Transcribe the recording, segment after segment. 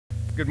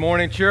Good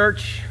morning,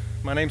 church.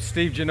 My name's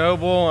Steve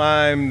Genoble.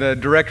 I'm the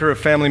Director of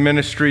Family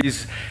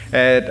Ministries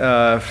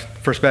at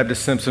First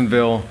Baptist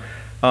Simpsonville.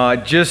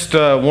 Just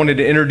wanted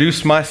to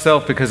introduce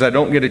myself because I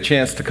don't get a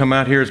chance to come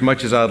out here as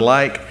much as I'd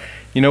like.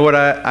 You know what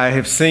I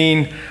have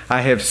seen?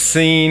 I have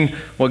seen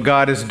what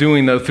God is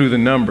doing, though, through the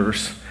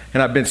numbers.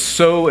 And I've been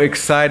so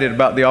excited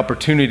about the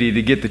opportunity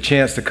to get the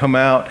chance to come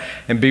out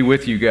and be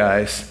with you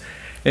guys.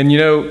 And you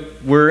know,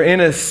 we're in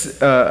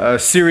a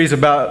series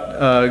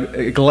about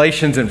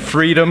Galatians and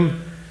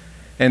freedom.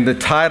 And the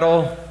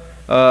title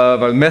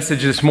of our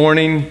message this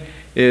morning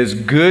is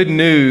Good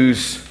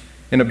News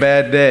in a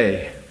Bad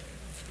Day.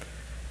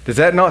 Does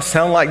that not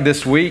sound like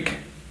this week?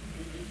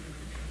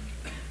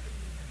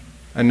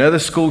 Another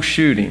school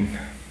shooting.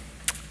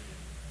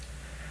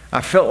 I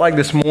felt like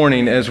this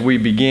morning as we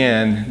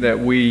began that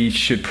we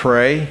should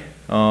pray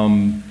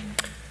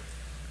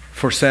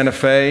for Santa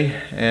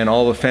Fe and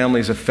all the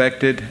families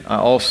affected. I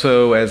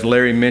also, as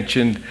Larry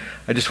mentioned,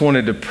 I just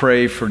wanted to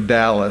pray for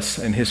Dallas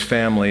and his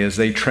family as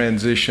they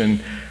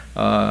transition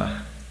to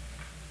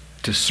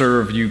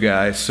serve you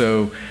guys.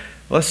 So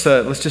let's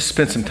just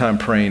spend some time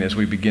praying as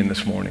we begin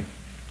this morning.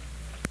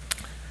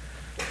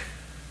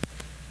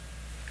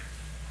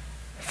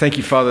 Thank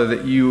you, Father,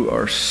 that you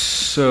are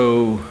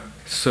so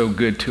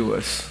good to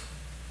us.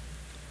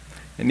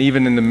 And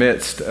even in the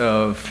midst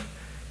of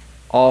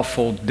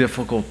awful,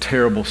 difficult,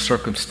 terrible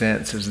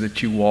circumstances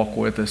that you walk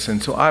with us.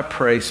 And so I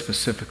pray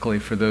specifically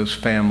for those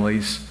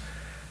families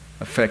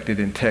affected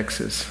in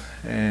Texas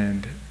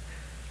and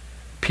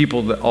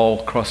people that all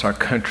across our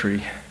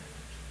country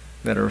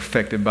that are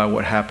affected by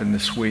what happened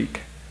this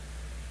week.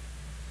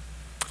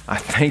 I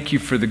thank you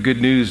for the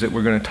good news that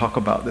we're going to talk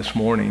about this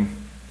morning.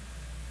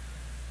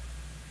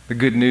 The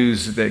good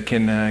news that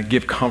can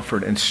give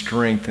comfort and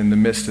strength in the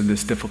midst of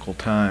this difficult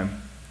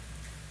time.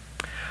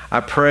 I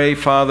pray,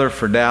 Father,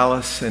 for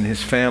Dallas and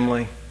his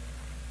family.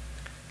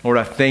 Lord,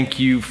 I thank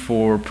you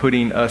for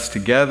putting us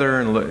together,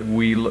 and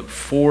we look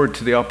forward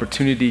to the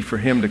opportunity for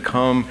him to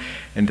come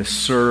and to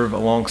serve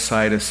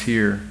alongside us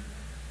here.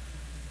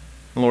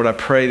 And Lord, I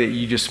pray that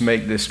you just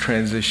make this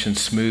transition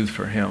smooth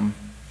for him.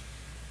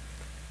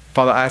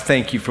 Father, I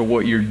thank you for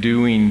what you're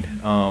doing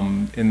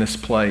in this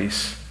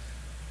place.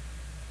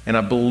 And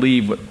I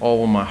believe with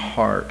all of my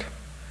heart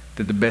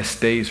that the best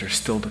days are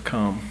still to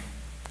come.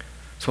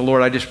 So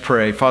Lord, I just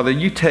pray, Father,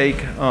 you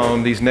take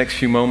these next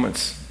few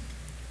moments.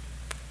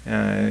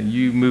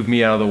 You move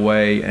me out of the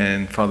way,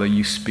 and Father,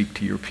 you speak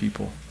to your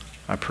people.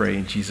 I pray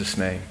in Jesus'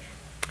 name.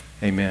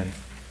 Amen.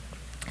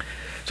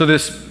 So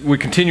we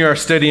continue our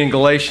study in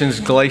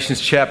Galatians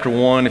chapter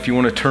 1. If you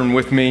want to turn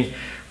with me,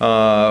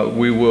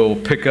 we will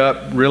pick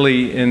up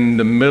really in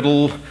the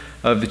middle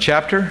of the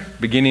chapter,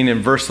 beginning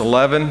in verse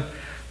 11.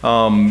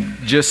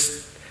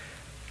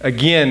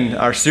 Again,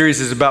 our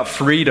series is about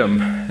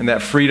freedom and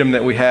that freedom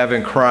that we have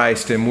in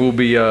Christ, and we'll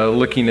be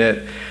looking at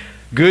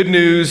good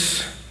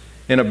news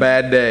in a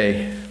bad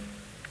day.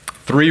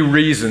 3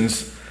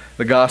 reasons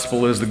the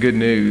gospel is the good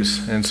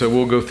news. And so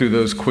we'll go through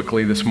those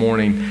quickly this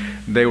morning.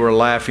 They were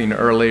laughing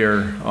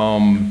earlier.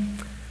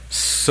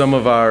 Some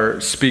of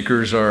our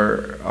speakers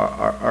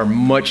are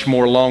much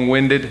more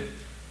long-winded.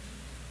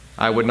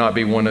 I would not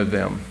be one of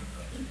them.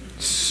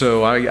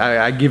 So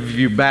I give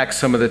you back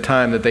some of the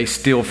time that they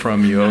steal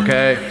from you,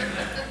 okay?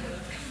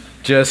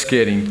 Just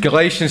kidding.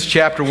 Galatians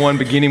chapter 1,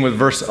 beginning with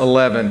verse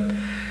 11.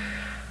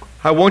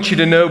 I want you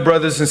to know,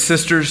 brothers and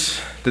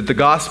sisters, that the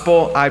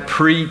gospel I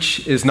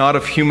preach is not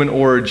of human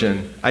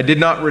origin. I did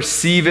not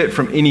receive it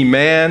from any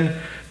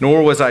man,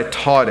 nor was I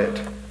taught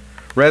it.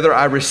 Rather,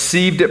 I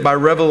received it by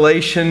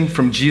revelation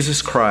from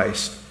Jesus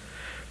Christ.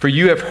 For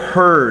you have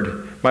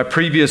heard my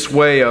previous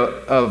way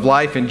of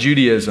life in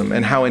Judaism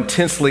and how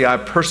intensely I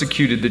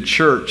persecuted the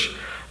church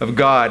of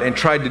God and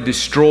tried to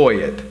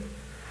destroy it.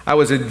 I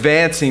was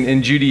advancing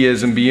in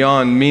Judaism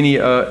beyond many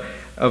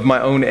of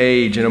my own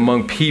age and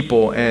among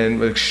people,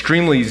 and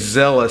extremely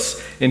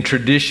zealous in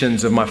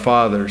traditions of my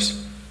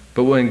fathers.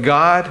 But when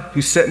God,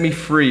 who set me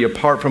free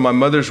apart from my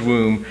mother's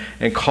womb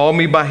and called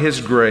me by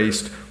his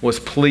grace, was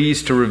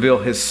pleased to reveal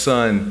his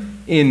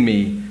Son in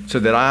me so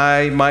that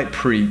I might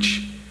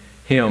preach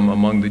him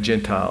among the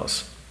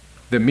Gentiles.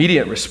 The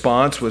immediate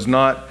response was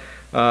not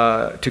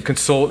to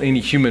consult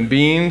any human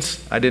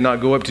beings. I did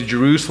not go up to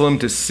Jerusalem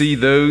to see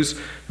those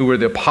who were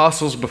the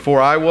apostles before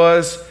I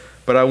was,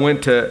 but I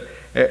went to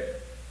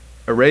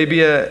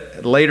Arabia.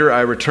 Later,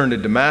 I returned to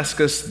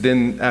Damascus.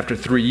 Then, after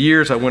 3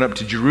 years, I went up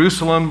to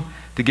Jerusalem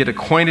to get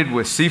acquainted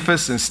with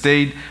Cephas and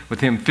stayed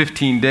with him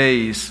 15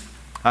 days.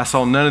 I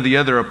saw none of the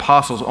other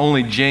apostles,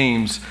 only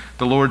James,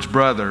 the Lord's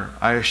brother.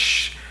 I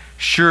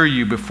assure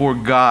you before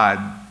God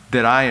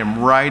that I am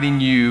writing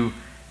you,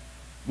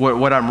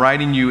 what I'm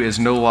writing you is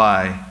no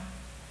lie.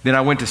 Then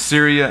I went to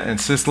Syria and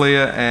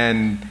Cilicia,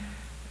 and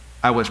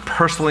I was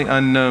personally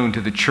unknown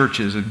to the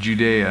churches of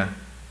Judea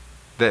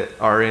that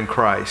are in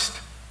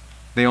Christ.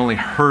 They only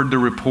heard the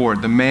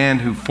report. The man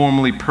who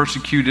formerly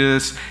persecuted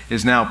us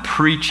is now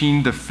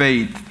preaching the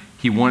faith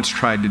he once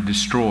tried to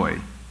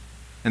destroy.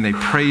 And they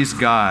praise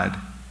God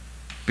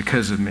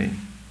because of me.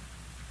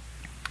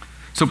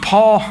 So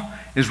Paul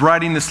is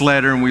writing this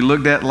letter, and we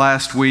looked at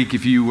last week.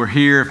 If you were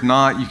here, if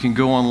not, you can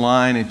go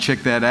online and check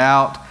that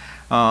out.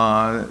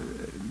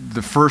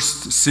 The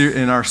first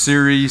in our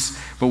series,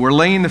 but we're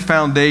laying the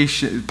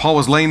foundation. Paul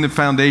was laying the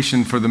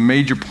foundation for the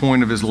major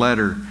point of his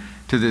letter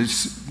to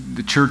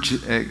the church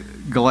at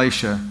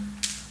Galatia.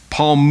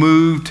 Paul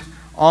moved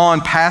on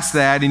past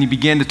that, and he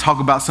began to talk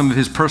about some of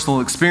his personal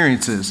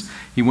experiences.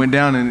 He went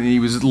down and he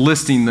was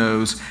listing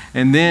those,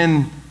 and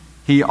then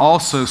he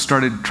also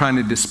started trying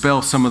to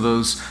dispel some of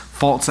those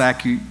false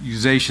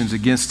accusations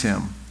against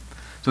him.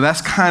 So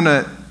that's kind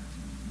of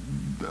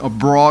a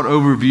broad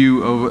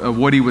overview of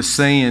what he was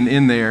saying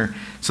in there.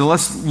 So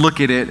let's look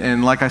at it,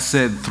 and like I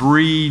said,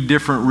 3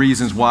 different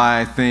reasons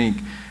why I think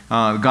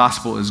the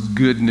gospel is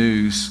good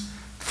news.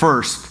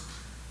 First,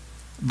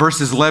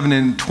 verses 11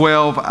 and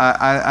 12,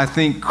 I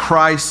think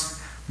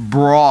Christ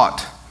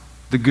brought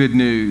the good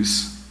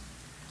news.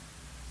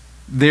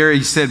 There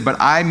he said, but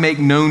I make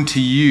known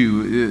to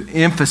you,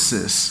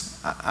 emphasis,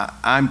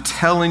 I'm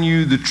telling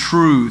you the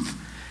truth.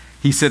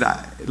 He said,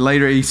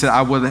 later he said,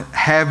 I will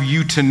have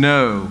you to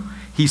know.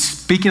 He's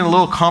speaking a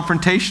little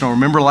confrontational.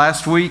 Remember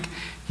last week,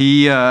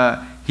 he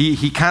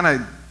kind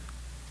of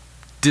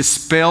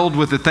dispelled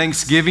with the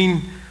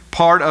Thanksgiving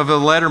part of the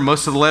letter.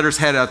 Most of the letters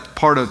had a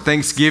part of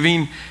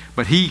Thanksgiving,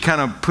 but he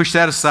kind of pushed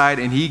that aside,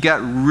 and he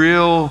got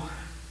real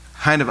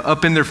kind of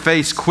up in their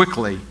face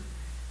quickly.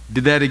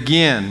 Did that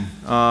again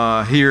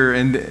here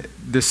in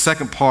the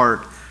second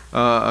part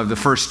of the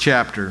first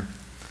chapter.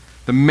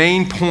 The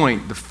main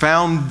point, the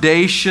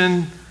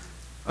foundation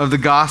of the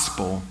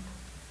gospel,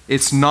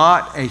 it's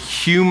not a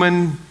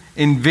human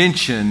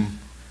invention,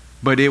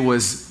 but it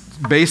was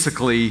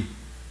basically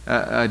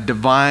a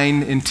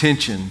divine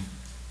intention.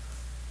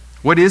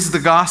 What is the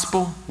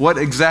gospel? What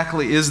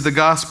exactly is the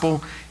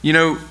gospel? You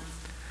know,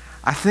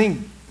 I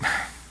think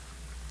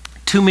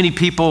too many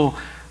people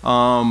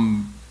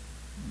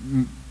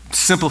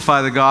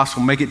simplify the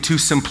gospel, make it too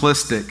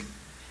simplistic.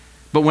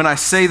 But when I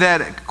say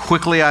that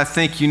quickly, I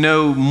think,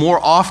 more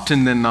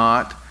often than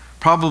not,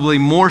 probably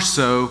more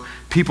so,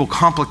 people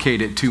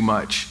complicate it too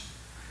much.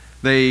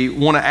 They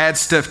want to add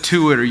stuff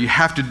to it, or you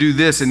have to do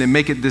this, and then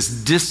make it this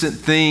distant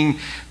thing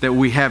that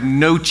we have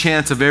no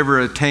chance of ever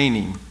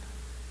attaining.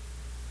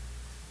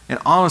 And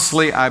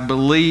honestly, I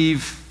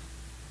believe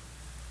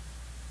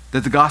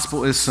that the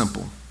gospel is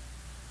simple.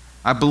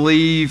 I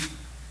believe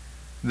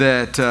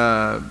that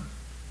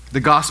the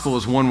gospel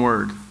is one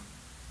word: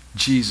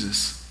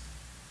 Jesus.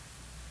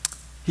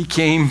 He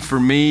came for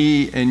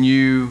me and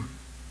you.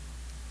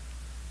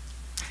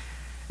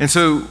 And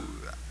so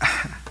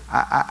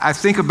I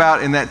think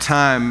about in that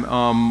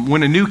time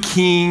when a new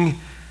king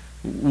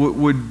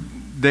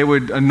they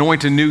would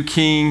anoint a new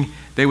king,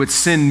 they would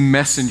send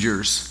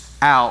messengers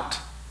out,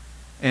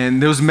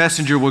 and those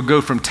messengers would go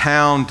from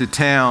town to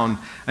town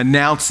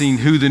announcing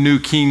who the new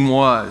king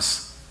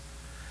was.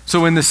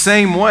 So in the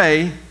same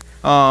way,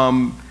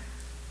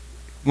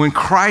 when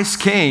Christ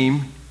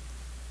came,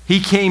 he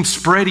came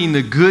spreading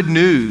the good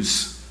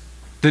news.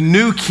 The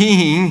new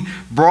king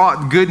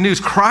brought good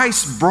news.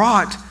 Christ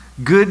brought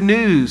good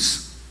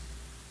news.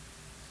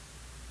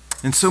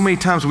 And so many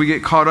times we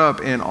get caught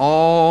up in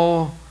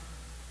all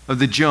of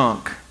the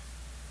junk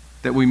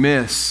that we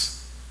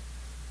miss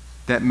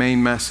that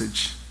main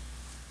message.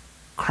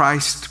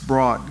 Christ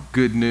brought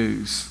good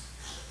news.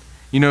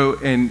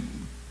 And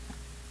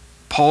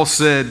Paul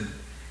said,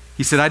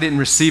 he said, I didn't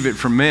receive it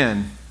from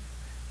men.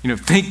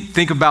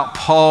 Think about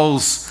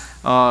Paul's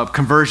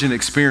conversion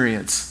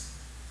experience.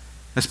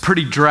 That's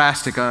pretty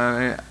drastic.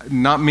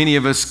 Not many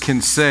of us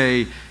can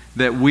say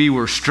that we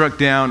were struck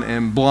down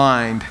and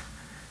blind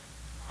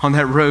on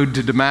that road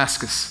to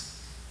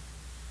Damascus.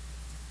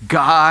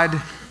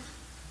 God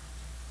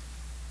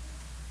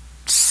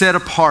set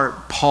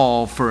apart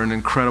Paul for an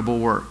incredible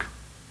work.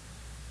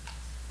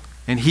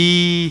 And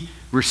he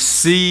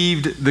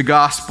received the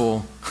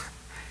gospel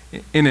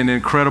in an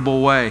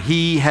incredible way.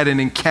 He had an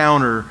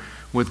encounter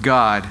with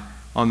God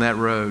on that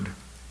road.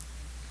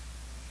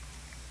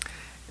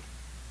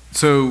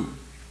 So,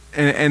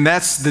 and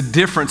that's the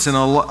difference in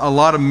a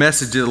lot of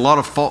messages, a lot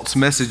of false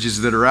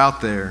messages that are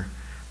out there.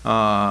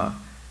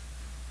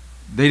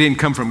 They didn't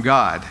come from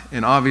God.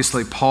 And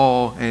obviously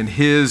Paul and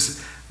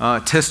his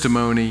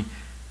testimony,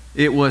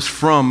 it was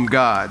from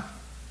God.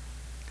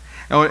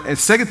 And the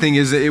second thing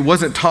is that it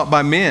wasn't taught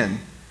by men.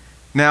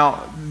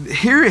 Now,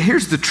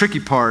 here's the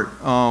tricky part.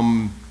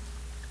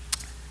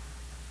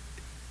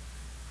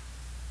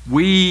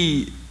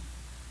 We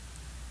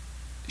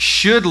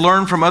should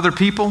learn from other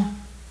people,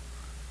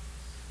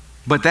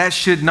 but that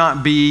should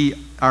not be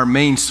our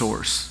main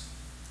source.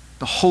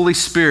 The Holy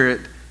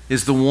Spirit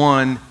is the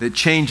one that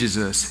changes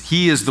us.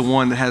 He is the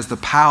one that has the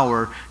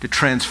power to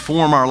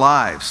transform our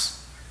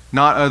lives,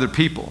 not other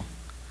people.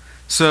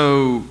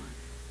 So,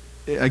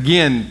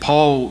 again,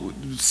 Paul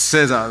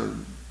says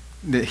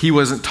that he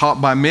wasn't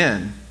taught by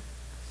men.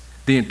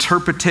 The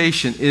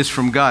interpretation is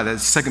from God.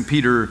 That's 2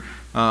 Peter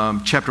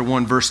chapter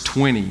 1, verse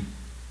 20.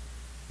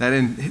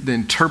 The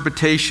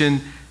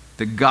interpretation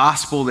the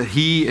gospel that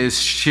he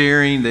is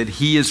sharing, that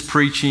he is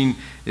preaching,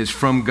 is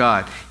from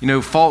God. You know,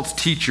 false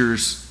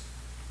teachers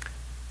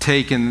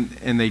take and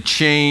they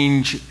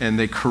change and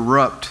they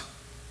corrupt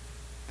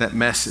that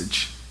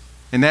message.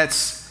 And that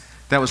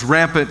was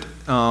rampant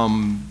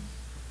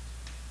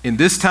in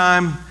this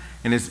time,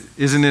 and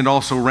isn't it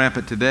also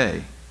rampant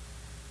today?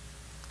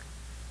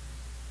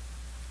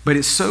 But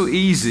it's so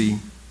easy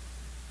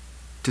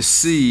to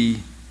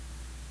see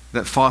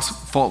that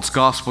false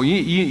gospel.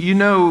 You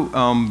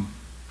know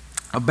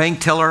a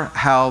bank teller,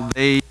 how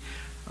they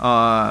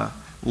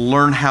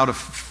learn how to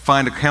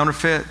find a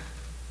counterfeit?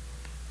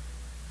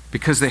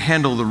 Because they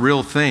handle the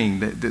real thing.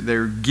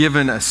 They're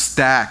given a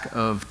stack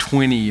of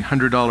 $20,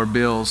 $100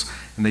 bills,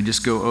 and they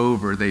just go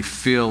over. They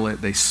feel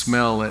it, they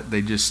smell it,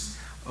 they just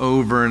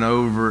over and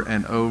over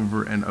and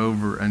over and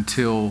over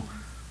until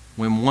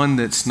when one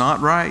that's not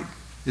right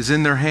is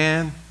in their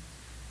hand,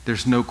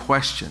 there's no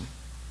question.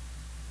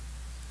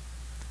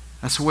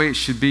 That's the way it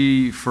should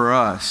be for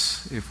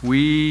us. If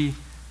we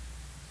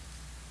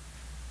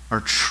are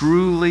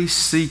truly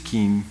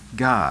seeking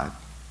God,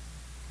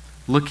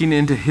 looking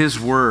into His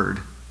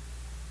Word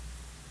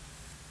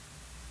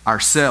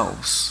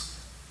ourselves,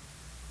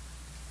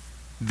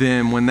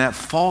 then when that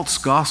false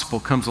gospel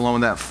comes along,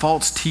 when that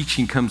false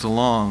teaching comes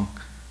along,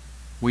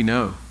 we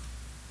know.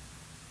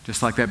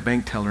 Just like that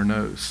bank teller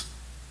knows.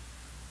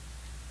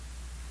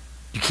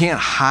 You can't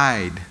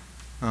hide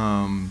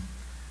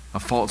a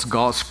false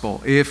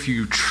gospel if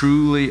you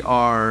truly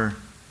are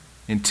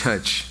in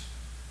touch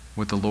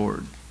with the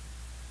Lord.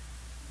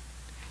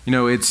 You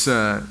know, it's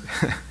I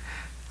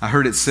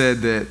heard it said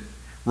that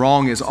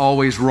wrong is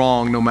always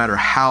wrong, no matter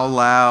how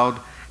loud,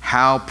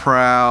 how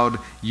proud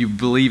you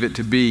believe it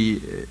to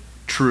be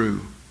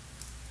true.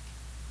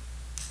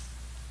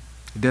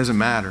 It doesn't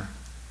matter.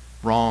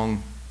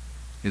 Wrong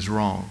is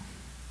wrong.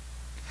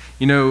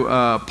 You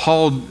know,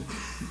 Paul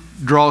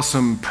draws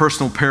some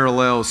personal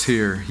parallels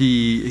here.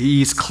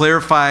 He's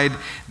clarified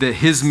that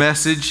his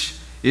message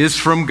is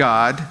from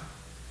God.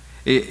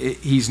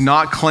 He's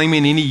not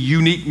claiming any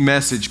unique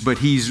message, but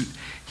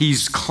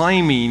he's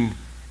claiming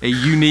a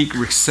unique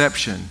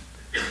reception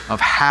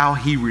of how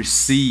he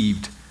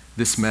received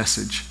this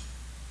message.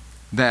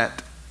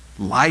 That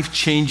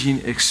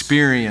life-changing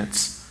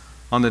experience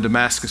on the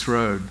Damascus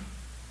Road.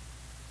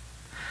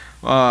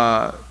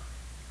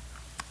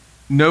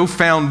 No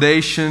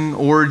foundation,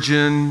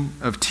 origin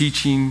of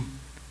teaching.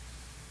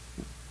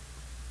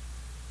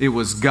 It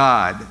was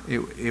God.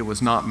 It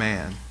was not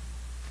man.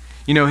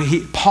 You know,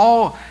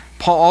 Paul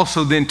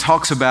also then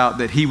talks about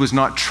that he was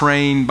not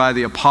trained by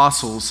the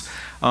apostles.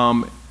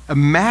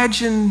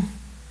 Imagine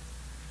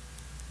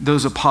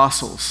those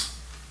apostles.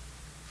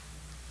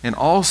 And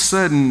all of a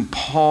sudden,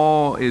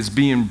 Paul is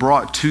being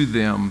brought to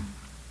them,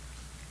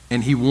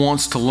 and he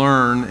wants to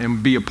learn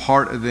and be a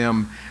part of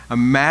them.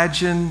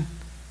 Imagine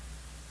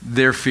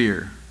their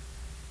fear.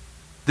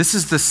 This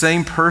is the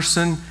same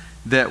person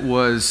that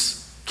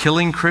was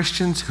killing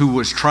Christians, who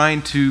was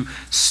trying to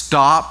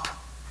stop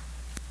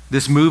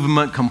this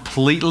movement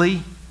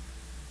completely,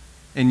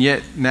 and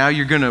yet now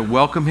you're going to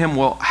welcome him.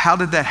 Well, how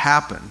did that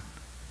happen?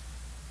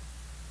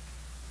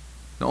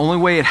 The only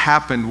way it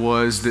happened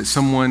was that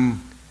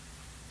someone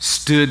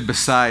stood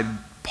beside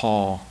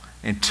Paul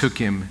and took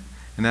him,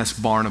 and that's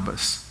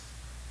Barnabas.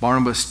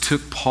 Barnabas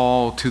took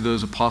Paul to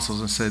those apostles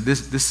and said,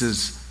 this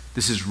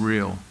is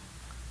real.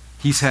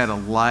 He's had a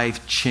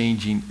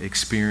life-changing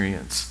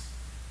experience.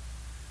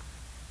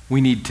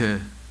 We need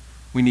to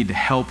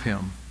help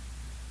him.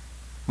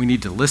 We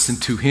need to listen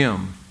to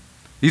him.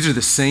 These are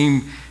the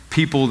same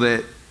people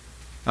that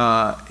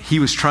he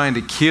was trying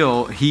to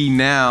kill. He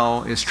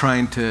now is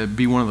trying to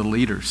be one of the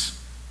leaders,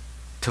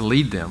 to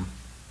lead them.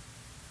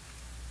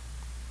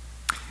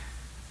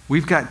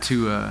 We've got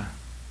to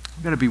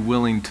be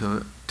willing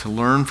to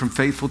learn from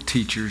faithful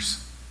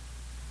teachers,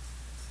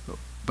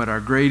 but our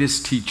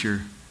greatest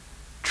teacher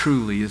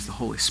truly is the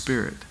Holy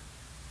Spirit.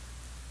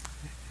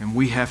 And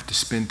we have to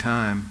spend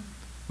time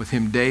with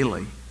him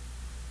daily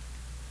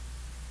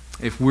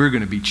if we're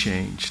going to be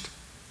changed.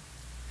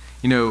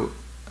 You know,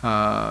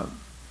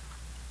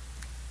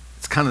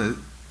 it's kind of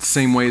the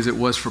same way as it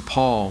was for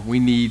Paul. We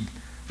need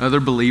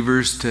other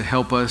believers to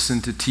help us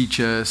and to teach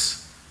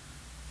us,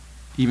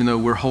 even though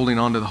we're holding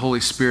on to the Holy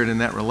Spirit in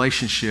that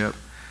relationship.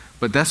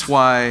 But that's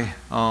why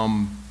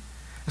I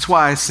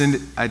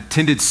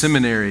attended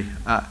seminary.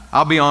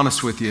 I'll be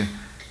honest with you.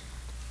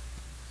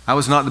 I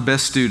was not the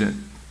best student.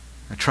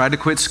 I tried to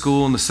quit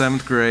school in the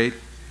 7th grade.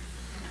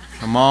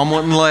 My mom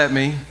wouldn't let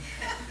me.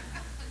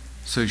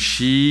 So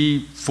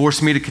she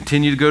forced me to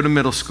continue to go to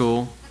middle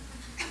school.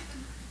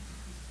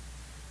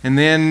 And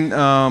then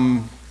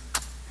I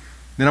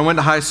went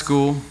to high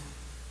school,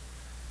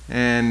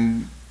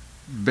 and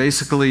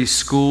basically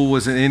school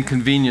was an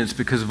inconvenience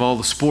because of all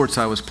the sports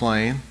I was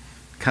playing.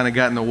 Kind of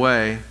got in the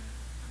way.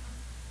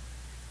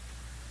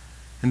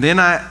 And then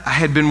I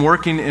had been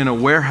working in a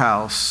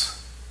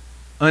warehouse,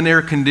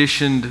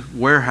 unair-conditioned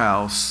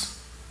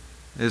warehouse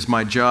is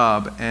my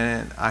job,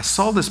 and I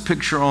saw this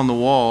picture on the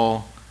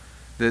wall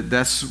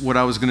that's what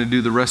I was going to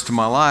do the rest of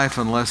my life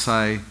unless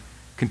I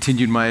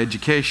continued my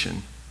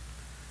education.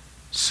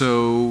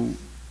 So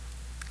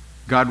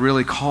God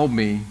really called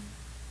me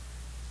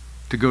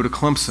to go to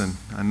Clemson.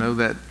 I know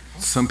that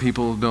some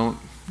people don't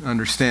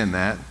understand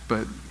that,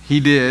 but he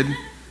did.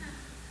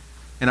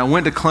 And I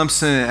went to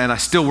Clemson, and I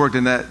still worked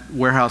in that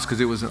warehouse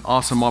because it was an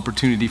awesome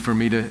opportunity for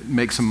me to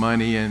make some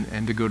money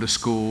and to go to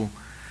school.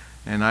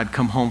 And I'd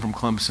come home from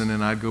Clemson,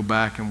 and I'd go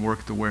back and work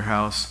at the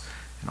warehouse.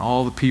 And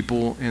all the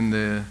people in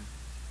the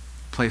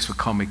place would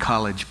call me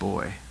college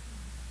boy.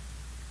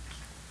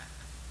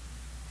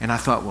 And I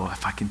thought, well,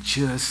 if I can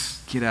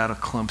just get out of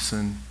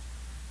Clemson,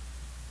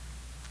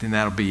 then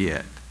that'll be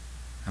it.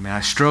 I mean,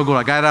 I struggled.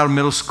 I got out of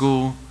middle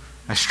school.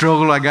 I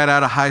struggled. I got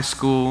out of high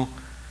school.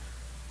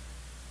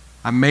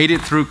 I made it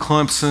through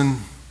Clemson.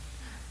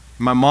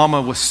 My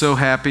mama was so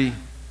happy.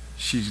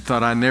 She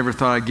thought, I never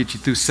thought I'd get you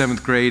through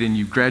 7th grade and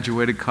you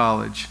graduated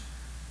college.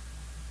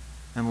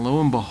 And lo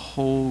and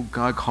behold,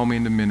 God called me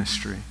into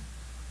ministry.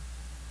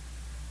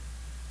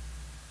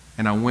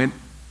 And I went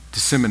to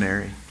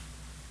seminary.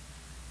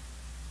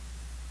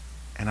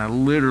 And I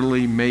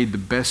literally made the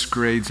best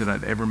grades that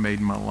I'd ever made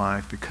in my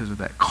life because of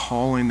that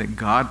calling that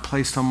God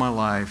placed on my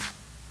life.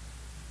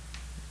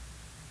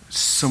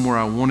 Somewhere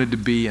I wanted to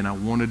be, and I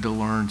wanted to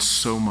learn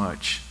so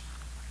much.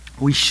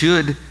 We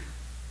should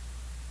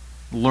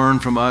learn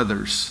from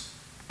others.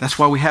 That's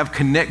why we have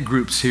connect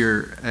groups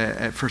here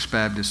at First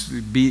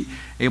Baptist. Be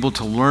able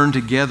to learn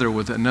together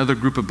with another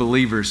group of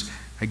believers.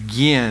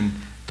 Again,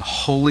 the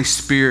Holy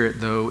Spirit,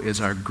 though, is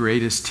our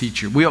greatest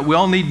teacher. We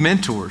all need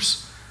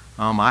mentors.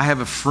 I have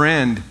a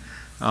friend.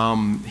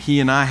 He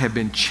and I have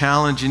been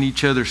challenging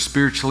each other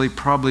spiritually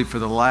probably for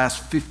the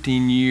last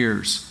 15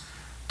 years,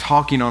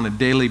 talking on a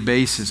daily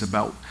basis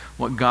about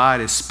what God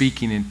is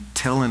speaking and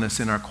telling us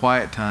in our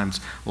quiet times.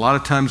 A lot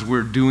of times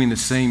we're doing the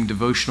same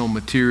devotional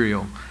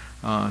material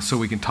so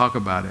we can talk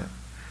about it.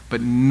 But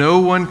no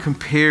one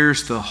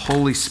compares the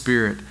Holy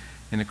Spirit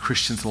in a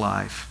Christian's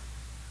life.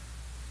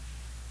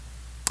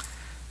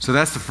 So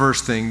that's the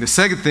first thing. The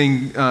second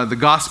thing, the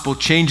gospel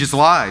changes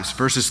lives,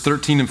 verses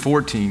 13 and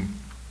 14.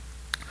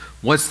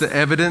 What's the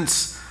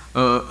evidence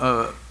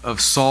of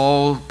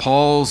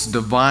Paul's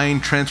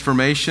divine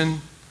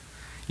transformation?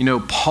 You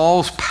know,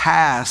 Paul's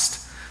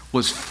past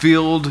was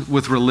filled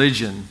with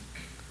religion,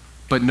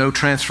 but no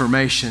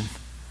transformation.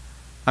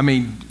 I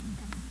mean,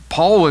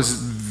 Paul was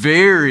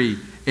very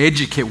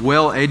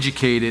well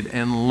educated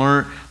and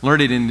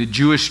learned it in the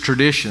Jewish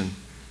tradition,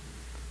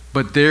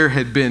 but there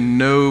had been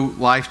no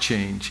life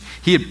change.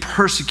 He had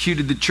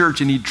persecuted the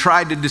church and he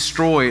tried to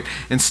destroy it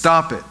and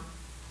stop it.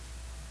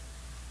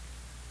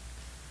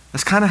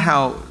 That's kind of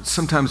how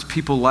sometimes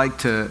people like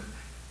to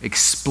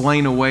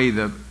explain away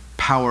the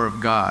power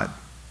of God.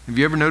 Have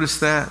you ever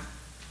noticed that?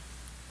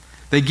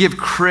 They give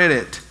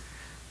credit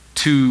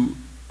to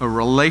a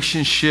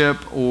relationship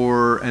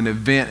or an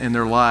event in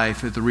their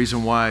life as the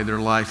reason why their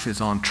life is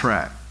on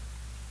track,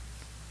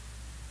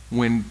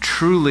 when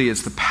truly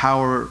it's the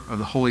power of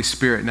the Holy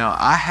Spirit. Now,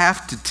 I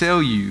have to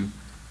tell you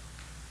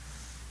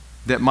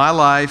that my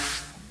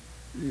life,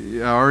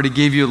 I already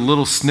gave you a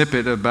little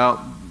snippet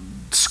about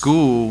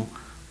school,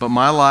 but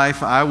my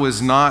life, I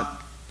was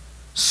not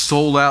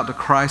sold out to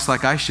Christ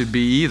like I should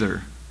be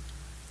either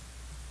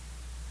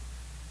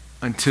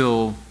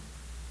until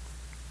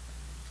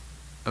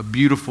a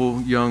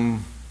beautiful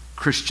young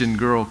Christian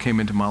girl came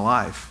into my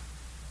life.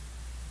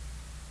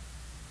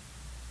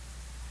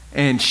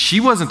 And she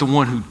wasn't the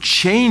one who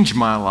changed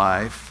my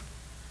life.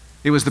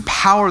 It was the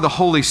power of the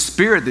Holy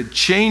Spirit that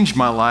changed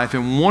my life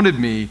and wanted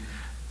me.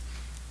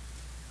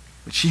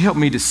 But she helped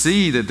me to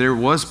see that there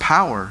was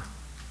power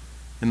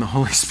in the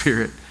Holy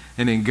Spirit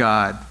and in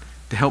God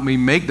to help me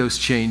make those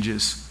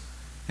changes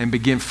and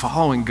begin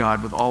following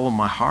God with all of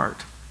my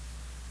heart.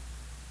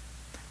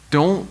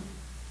 Don't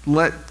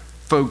let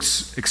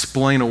folks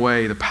explain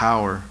away the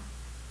power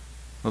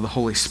of the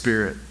Holy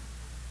Spirit.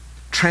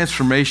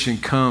 Transformation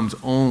comes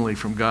only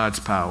from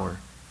God's power.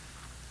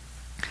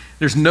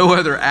 There's no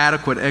other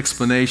adequate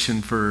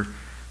explanation for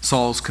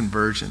Saul's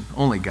conversion.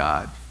 Only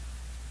God.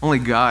 Only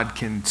God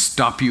can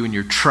stop you in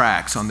your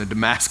tracks on the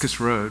Damascus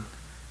road.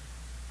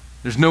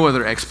 There's no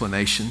other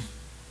explanation.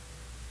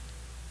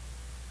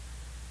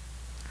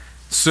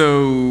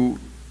 So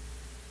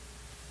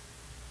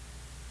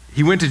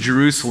he went to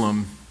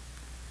Jerusalem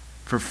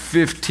for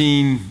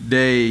 15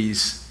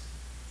 days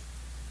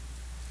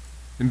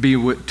and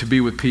to be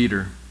with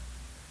Peter.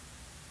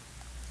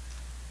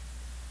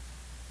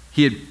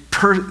 He had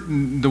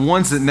the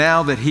ones that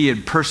now that he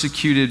had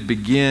persecuted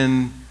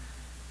begin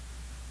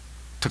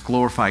to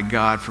glorify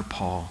God for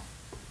Paul.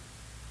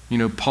 You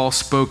know, Paul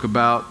spoke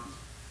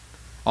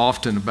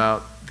often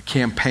about the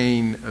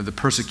campaign of the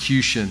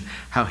persecution,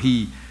 how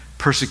he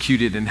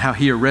persecuted and how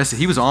he arrested.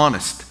 He was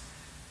honest.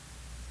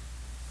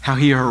 How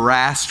he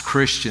harassed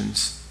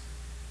Christians.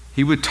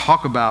 He would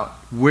talk about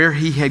where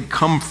he had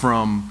come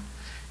from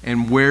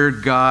and where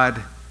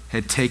God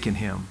had taken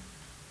him.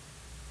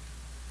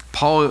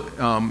 Paul,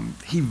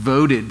 he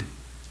voted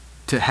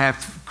to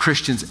have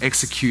Christians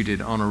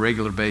executed on a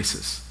regular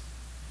basis.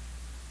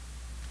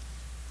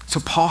 So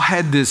Paul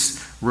had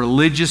this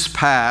religious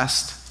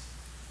past,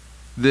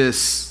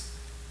 this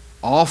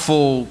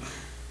awful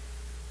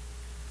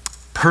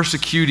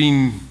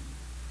persecuting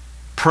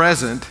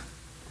present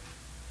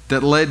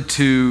that led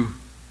to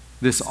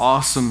this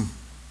awesome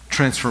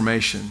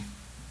transformation.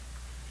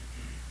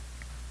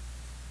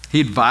 He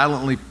had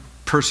violently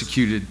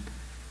persecuted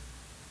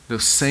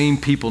those same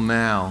people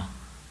now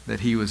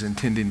that he was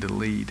intending to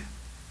lead.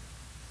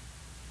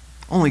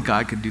 Only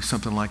God could do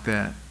something like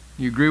that.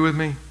 You agree with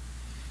me?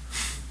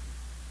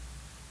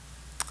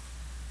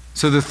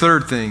 So the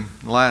third thing,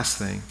 last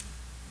thing,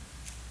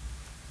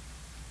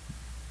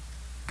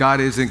 God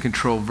is in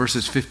control,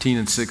 verses 15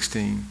 and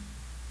 16.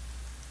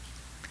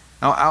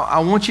 I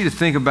want you to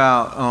think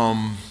about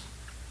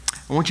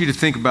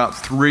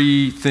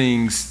three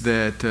things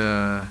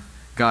that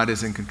God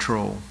is in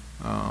control,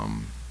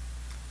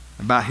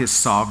 about his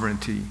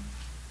sovereignty.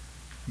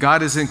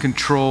 God is in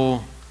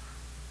control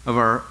of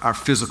our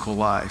physical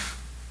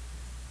life.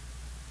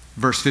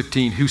 Verse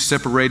 15, who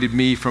separated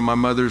me from my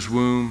mother's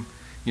womb?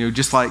 You know,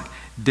 just like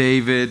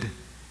David,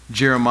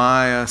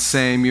 Jeremiah,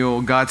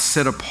 Samuel, God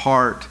set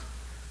apart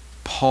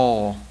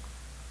Paul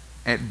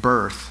at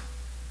birth.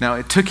 Now,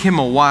 it took him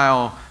a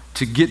while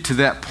to get to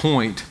that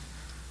point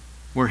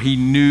where he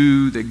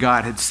knew that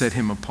God had set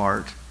him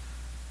apart.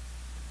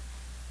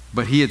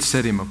 But he had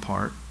set him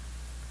apart.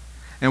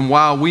 And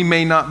while we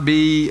may not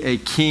be a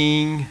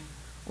king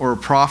or a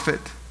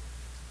prophet,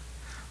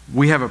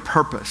 we have a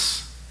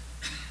purpose.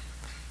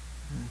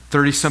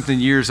 30-something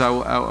years, I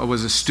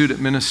was a student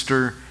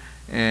minister,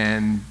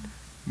 and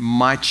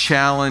my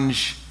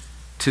challenge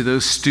to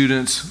those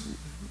students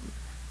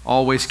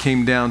always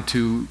came down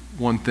to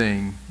one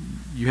thing.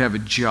 You have a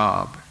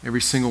job.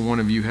 Every single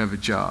one of you have a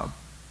job.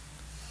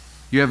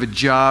 You have a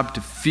job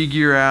to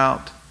figure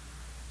out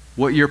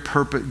what your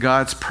purpose,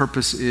 God's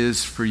purpose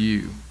is for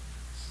you.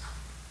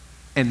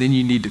 And then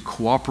you need to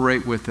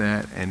cooperate with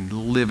that and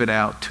live it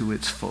out to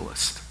its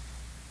fullest.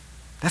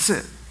 That's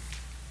it.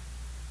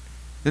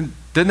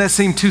 Doesn't that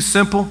seem too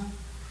simple?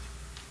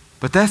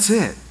 But that's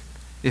it.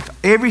 If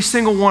every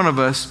single one of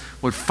us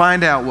would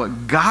find out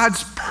what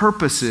God's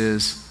purpose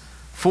is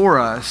for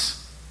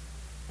us,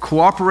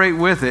 cooperate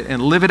with it,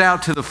 and live it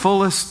out to the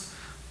fullest,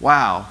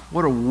 wow,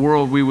 what a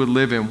world we would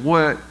live in.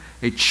 What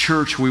a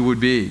church we would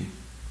be.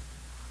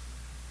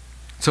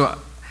 So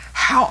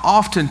how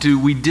often do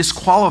we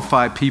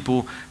disqualify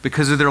people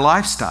because of their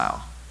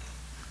lifestyle?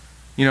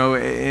 You know,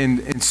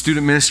 in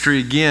student ministry,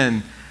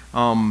 again,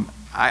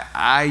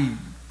 I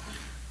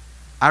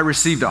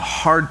received a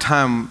hard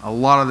time a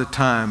lot of the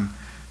time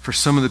for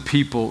some of the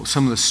people,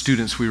 some of the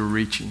students we were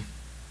reaching.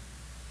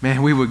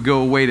 Man, we would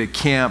go away to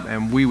camp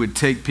and we would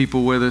take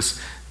people with us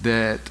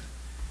that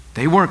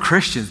they weren't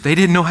Christians. They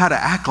didn't know how to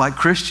act like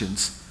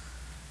Christians.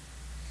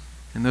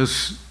 And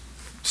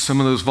some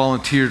of those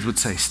volunteers would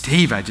say,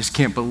 Steve, I just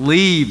can't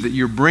believe that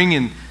you're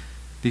bringing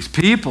these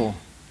people.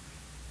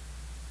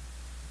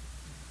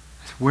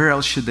 Where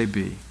else should they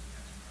be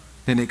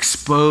than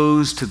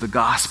exposed to the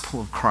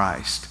gospel of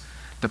Christ,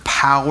 the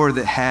power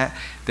that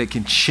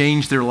can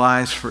change their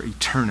lives for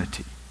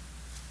eternity?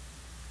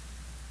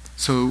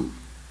 So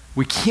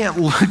we can't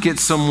look at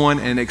someone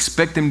and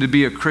expect them to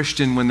be a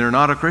Christian when they're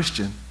not a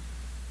Christian.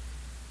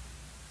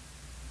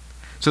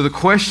 So the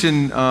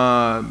question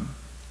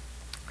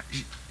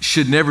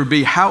should never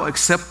be, how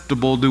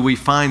acceptable do we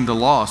find the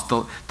lost?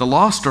 The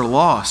lost are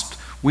lost.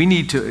 We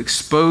need to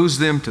expose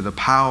them to the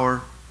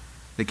power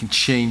that can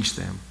change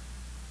them.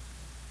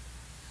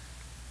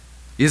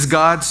 Is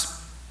God's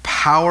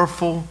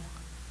powerful,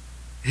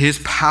 his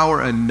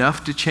power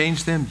enough to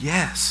change them?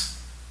 Yes.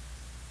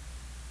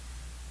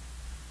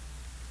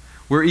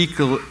 We're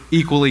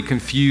equally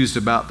confused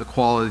about the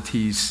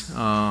qualities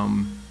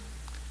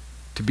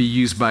to be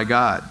used by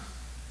God.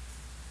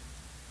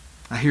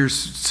 I hear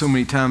so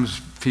many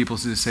times people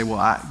say,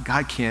 well,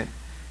 God can't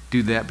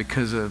do that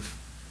because of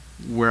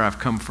where I've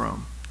come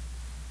from.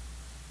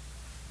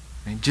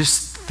 And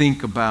just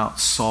think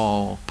about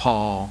Saul,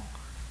 Paul.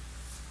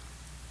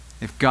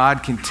 If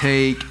God can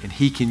take and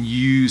he can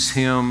use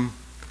him,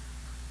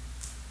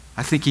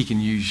 I think he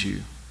can use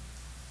you.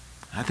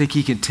 I think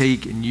he can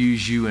take and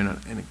use you in an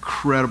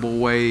incredible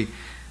way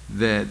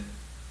that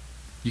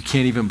you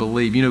can't even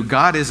believe. You know,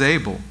 God is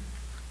able.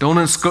 Don't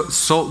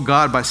insult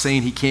God by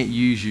saying he can't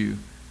use you.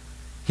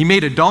 He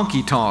made a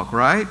donkey talk,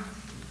 right?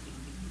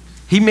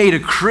 He made a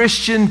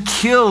Christian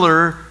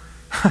killer.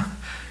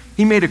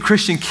 He made a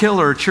Christian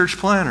killer a church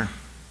planner.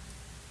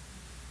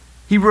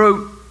 He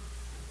wrote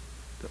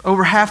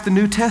over half the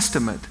New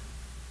Testament.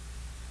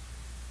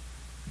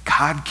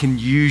 God can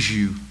use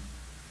you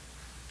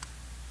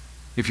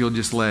if you'll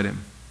just let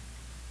him.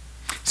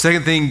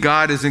 Second thing,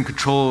 God is in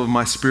control of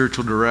my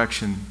spiritual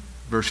direction.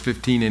 Verse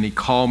 15, and he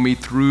called me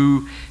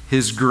through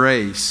his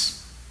grace.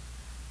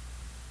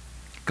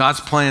 God's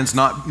plan's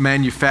not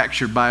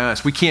manufactured by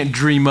us. We can't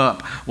dream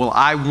up, well,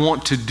 I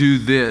want to do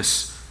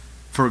this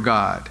for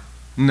God.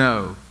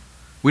 No,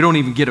 we don't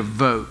even get a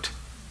vote.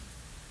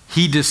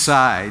 He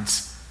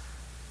decides.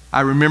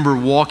 I remember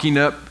walking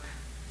up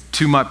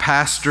to my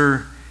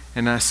pastor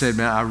and I said,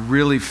 man, I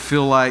really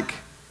feel like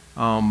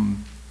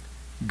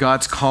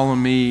God's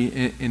calling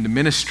me into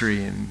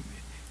ministry. And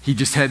he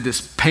just had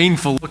this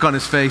painful look on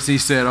his face. He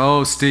said,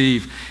 oh,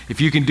 Steve, if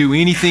you can do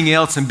anything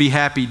else and be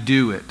happy,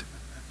 do it.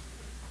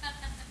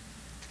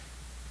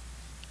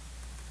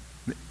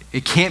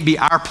 It can't be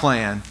our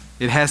plan.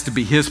 It has to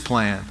be his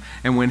plan.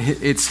 And when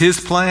it's his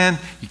plan,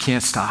 you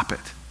can't stop it.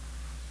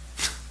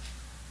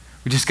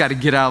 We just got to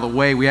get out of the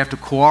way. We have to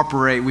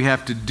cooperate. We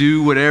have to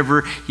do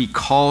whatever he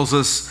calls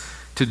us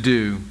to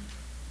do.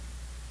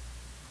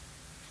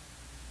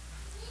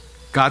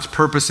 God's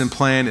purpose and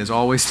plan is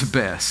always the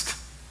best.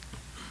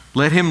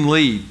 Let him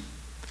lead.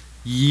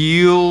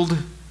 Yield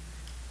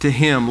to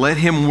him. Let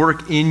him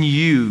work in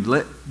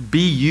you.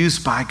 Be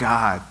used by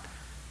God.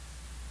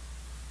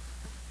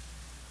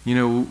 You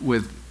know,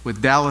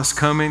 with Dallas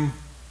coming,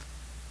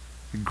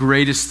 the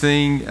greatest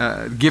thing,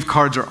 gift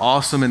cards are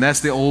awesome, and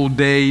that's the old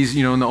days.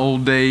 You know, in the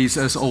old days,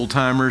 us old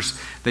timers,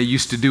 they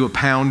used to do a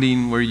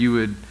pounding where you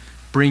would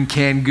bring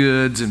canned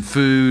goods and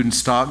food and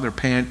stock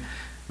their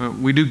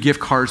we do gift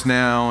cards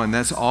now, and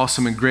that's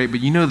awesome and great. But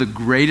you know the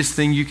greatest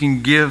thing you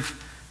can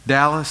give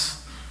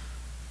Dallas?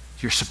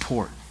 Your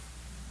support,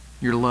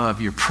 your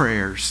love, your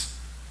prayers,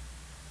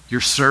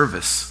 your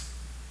service,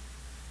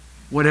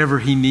 whatever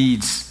he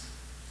needs.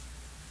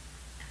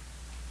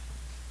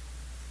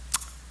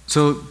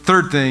 So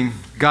third thing,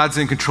 God's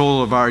in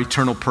control of our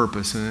eternal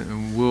purpose,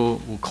 and we'll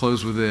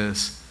close with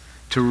this.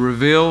 To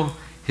reveal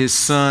his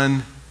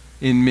Son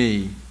in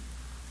me.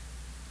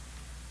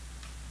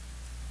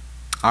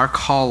 Our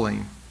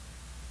calling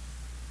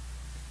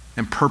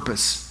and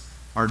purpose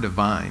are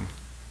divine.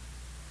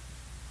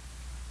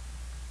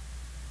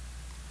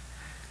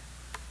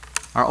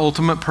 Our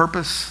ultimate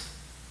purpose,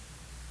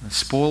 a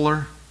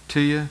spoiler to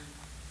you,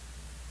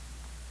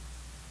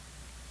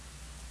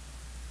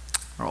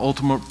 our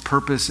ultimate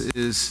purpose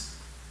is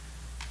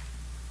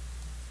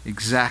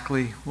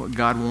exactly what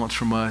God wants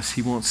from us.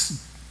 He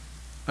wants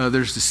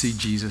others to see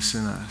Jesus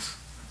in us.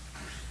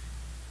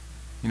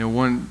 You know,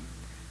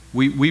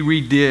 we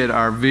redid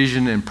our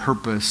vision and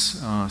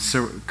purpose a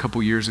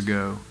couple years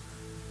ago,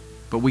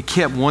 but we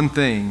kept one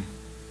thing.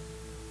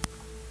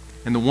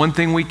 And the one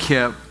thing we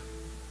kept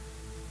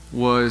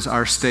was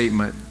our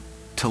statement,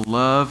 to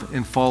love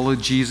and follow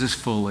Jesus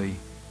fully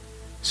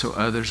so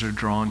others are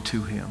drawn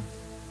to him.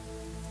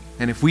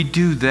 And if we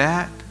do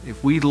that,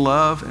 if we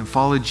love and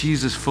follow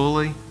Jesus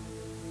fully,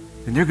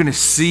 then they're going to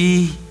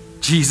see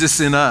Jesus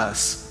in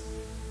us.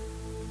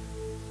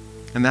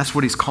 And that's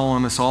what he's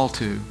calling us all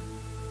to.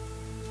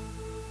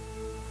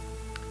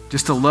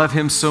 Just to love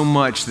him so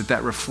much that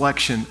that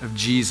reflection of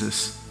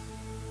Jesus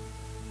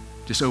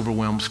just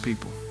overwhelms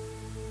people.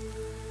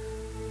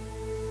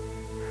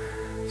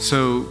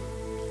 So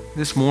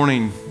this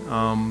morning,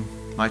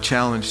 my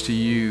challenge to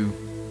you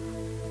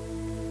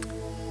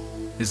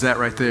is that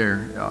right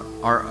there.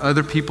 Are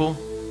other people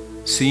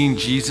seeing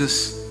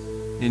Jesus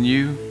in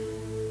you?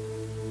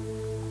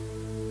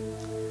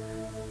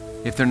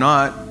 If they're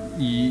not,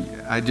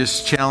 I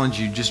just challenge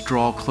you, just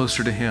draw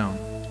closer to him.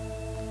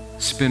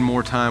 Spend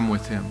more time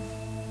with him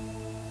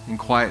in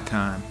quiet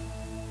time.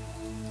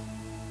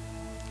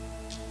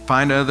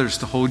 Find others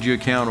to hold you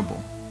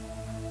accountable.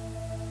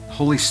 The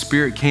Holy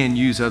Spirit can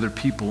use other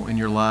people in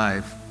your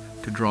life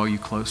to draw you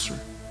closer.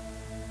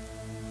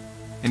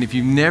 And if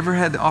you've never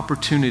had the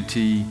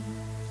opportunity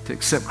to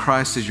accept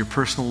Christ as your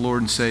personal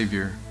Lord and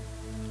Savior,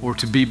 or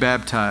to be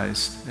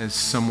baptized, as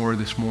some were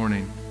this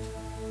morning,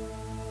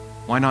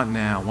 why not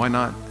now? Why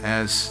not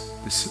as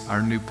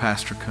our new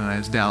pastor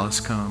comes, as Dallas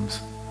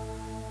comes?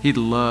 He'd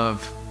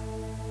love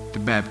to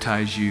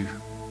baptize you,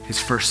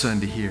 his first son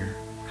to hear.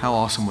 How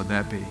awesome would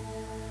that be?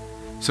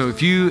 So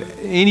if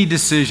any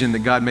decision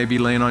that God may be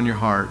laying on your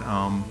heart,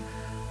 I'm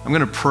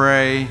going to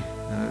pray.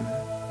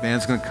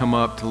 Man's going to come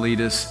up to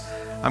lead us.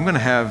 I'm going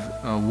to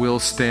have Will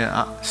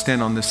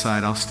stand on this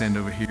side. I'll stand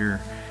over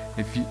here.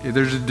 If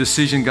there's a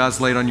decision God's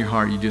laid on your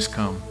heart, you just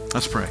come.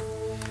 Let's pray.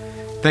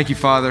 Thank you,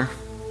 Father,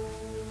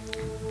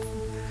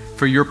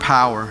 for your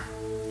power.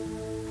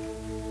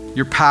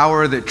 Your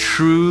power that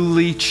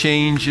truly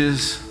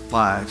changes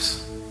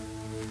lives.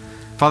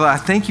 Father, I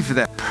thank you for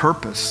that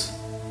purpose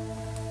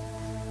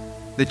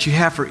that you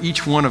have for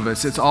each one of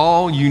us. It's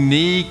all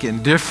unique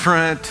and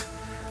different,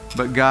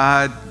 but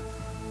God,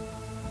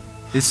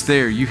 it's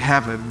there. You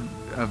have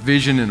a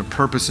vision and a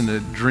purpose and a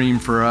dream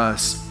for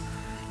us.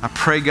 I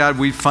pray, God,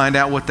 we'd find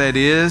out what that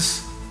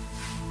is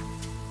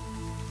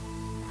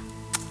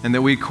and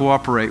that we'd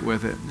cooperate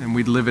with it and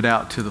we'd live it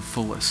out to the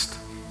fullest.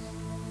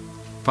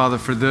 Father,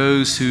 for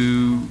those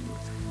who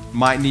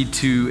might need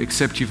to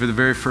accept you for the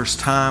very first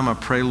time, I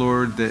pray,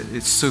 Lord, that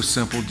it's so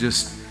simple.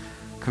 Just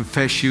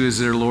confess you as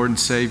their Lord and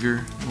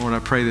Savior. Lord, I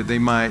pray that they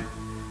might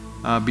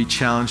be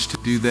challenged to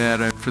do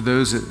that. For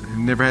those that have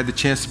never had the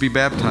chance to be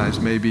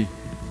baptized, maybe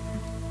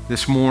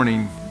this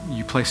morning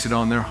you placed it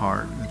on their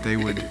heart that they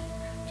would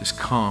just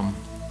come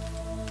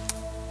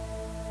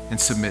and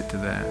submit to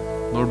that.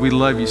 Lord, we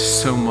love you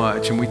so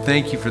much, and we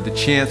thank you for the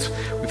chance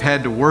we've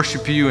had to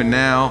worship you. And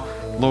now,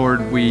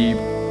 Lord, we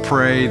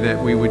pray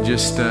that we would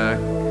just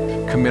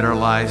commit our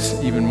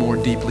lives even more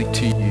deeply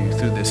to you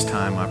through this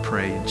time, I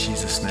pray in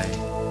Jesus'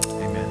 name.